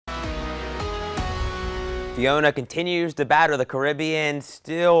Fiona continues to batter the Caribbean,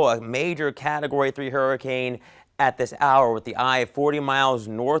 still a major Category 3 hurricane at this hour with the eye 40 miles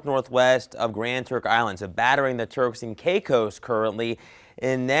north-northwest of Grand Turk Island, so battering the Turks and Caicos currently,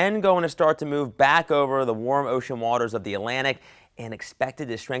 and then going to start to move back over the warm ocean waters of the Atlantic and expected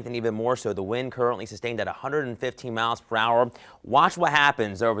to strengthen even more so. The wind currently sustained at 115 miles per hour. Watch what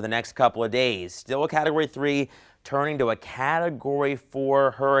happens over the next couple of days. Still a Category 3, turning to a Category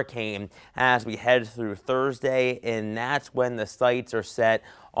 4 hurricane as we head through Thursday, and that's when the sights are set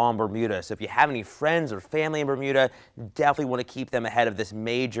on Bermuda. So if you have any friends or family in Bermuda, definitely want to keep them ahead of this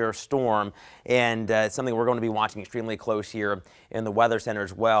major storm, and it's something we're going to be watching extremely close here in the Weather Center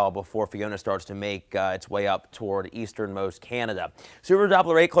as well before Fiona starts to make its way up toward easternmost Canada. Super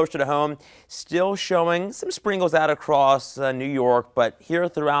Doppler 8 closer to home, still showing some sprinkles out across New York, but here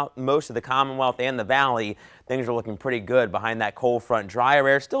throughout most of the Commonwealth and the Valley, things are looking pretty good behind that cold front. Drier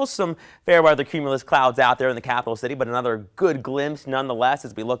air, still some fair weather cumulus clouds out there in the capital city, but another good glimpse nonetheless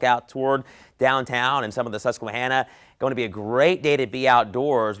as we look out toward downtown and some of the Susquehanna. Going to be a great day to be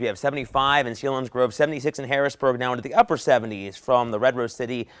outdoors. We have 75 in Selinsgrove, 76 in Harrisburg, now into the upper 70s from the Red Rose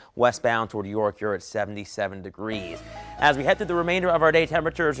City westbound toward York. You're at 77 degrees. As we head through the remainder of our day,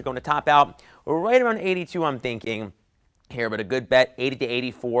 temperatures are going to top out right around 82, I'm thinking here, but a good bet 80 to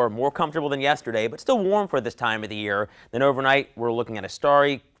 84, more comfortable than yesterday, but still warm for this time of the year. Then overnight, we're looking at a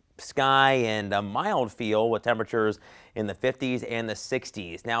starry sky and a mild feel with temperatures in the 50s and the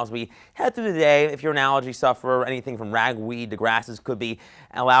 60s. Now, as we head through the day, if you're an allergy sufferer, anything from ragweed to grasses could be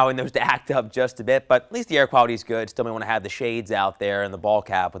allowing those to act up just a bit, but at least the air quality is good. Still may want to have the shades out there and the ball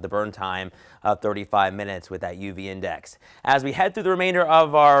cap with the burn time of 35 minutes with that UV index. As we head through the remainder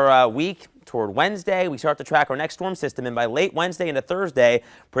of our week, toward Wednesday, we start to track our next storm system, and by late Wednesday into Thursday,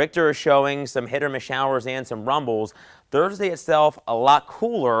 predictor is showing some hit or miss showers and some rumbles. Thursday itself, a lot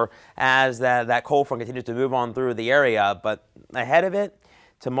cooler as that cold front continues to move on through the area, but ahead of it,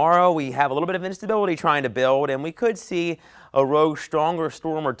 tomorrow we have a little bit of instability trying to build, and we could see a rogue stronger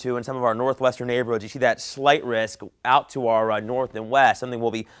storm or two in some of our northwestern neighborhoods. You see that slight risk out to our north and west, something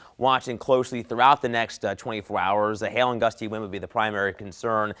we'll be watching closely throughout the next 24 hours. A hail and gusty wind would be the primary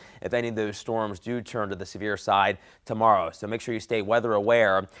concern if any of those storms do turn to the severe side tomorrow. So make sure you stay weather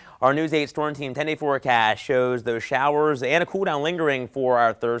aware. Our News 8 Storm Team 10-day forecast shows those showers and a cool down lingering for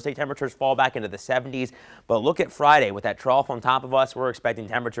our Thursday. Temperatures fall back into the 70s, but look at Friday with that trough on top of us. We're expecting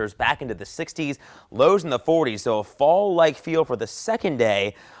temperatures back into the 60s, lows in the 40s. So a fall-like feel for the second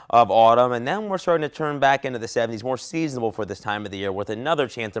day of autumn, and then we're starting to turn back into the 70s, more seasonable for this time of the year with another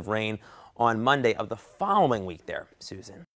chance of rain on Monday of the following week there, Susan.